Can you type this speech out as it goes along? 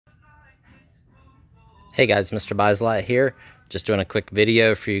Hey guys, Mr. Buys a Lot here. Just doing a quick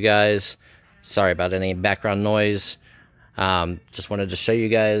video for you guys. Sorry about any background noise. Just wanted to show you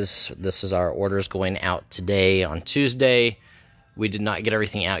guys, this is our orders going out today on Tuesday. We did not get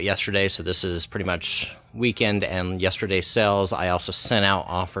everything out yesterday, so this is pretty much weekend and yesterday's sales. I also sent out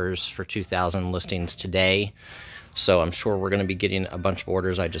offers for 2,000 listings today, so I'm sure we're going to be getting a bunch of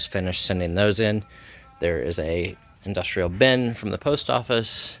orders. I just finished sending those in. There is a industrial bin from the post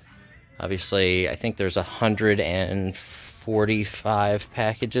office. Obviously, I think there's 145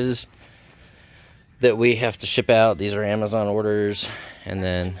 packages that we have to ship out. These are Amazon orders, and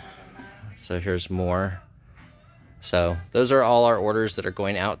then, so here's more. So those are all our orders that are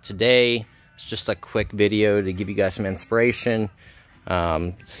going out today. It's just a quick video to give you guys some inspiration.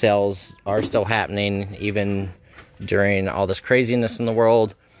 Sales are still happening even during all this craziness in the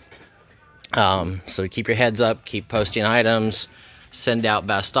world. So keep your heads up, keep posting items, send out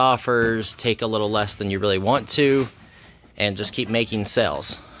best offers, take a little less than you really want to, and just keep making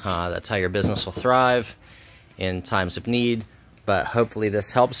sales. That's how your business will thrive in times of need. But hopefully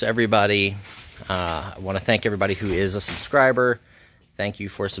this helps everybody. I want to thank everybody who is a subscriber. Thank you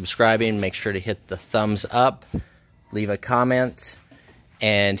for subscribing. Make sure to hit the thumbs up, leave a comment,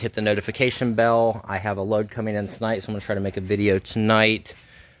 and hit the notification bell. I have a load coming in tonight, so I'm going to try to make a video tonight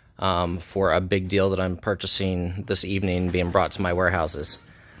for a big deal that I'm purchasing this evening being brought to my warehouses.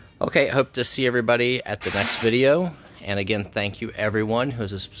 Okay, hope to see everybody at the next video. And again, thank you everyone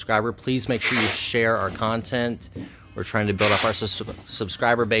who's a subscriber. Please make sure you share our content. We're trying to build up our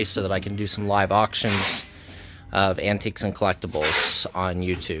subscriber base so that I can do some live auctions of antiques and collectibles on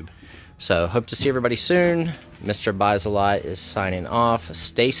YouTube. So hope to see everybody soon. Mr. Buys a Lot is signing off.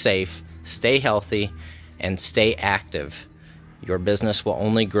 Stay safe, stay healthy, and stay active. Your business will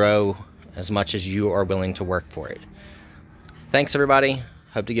only grow as much as you are willing to work for it. Thanks everybody.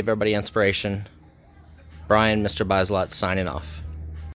 Hope to give everybody inspiration. Brian, Mr. Buys a Lot, signing off.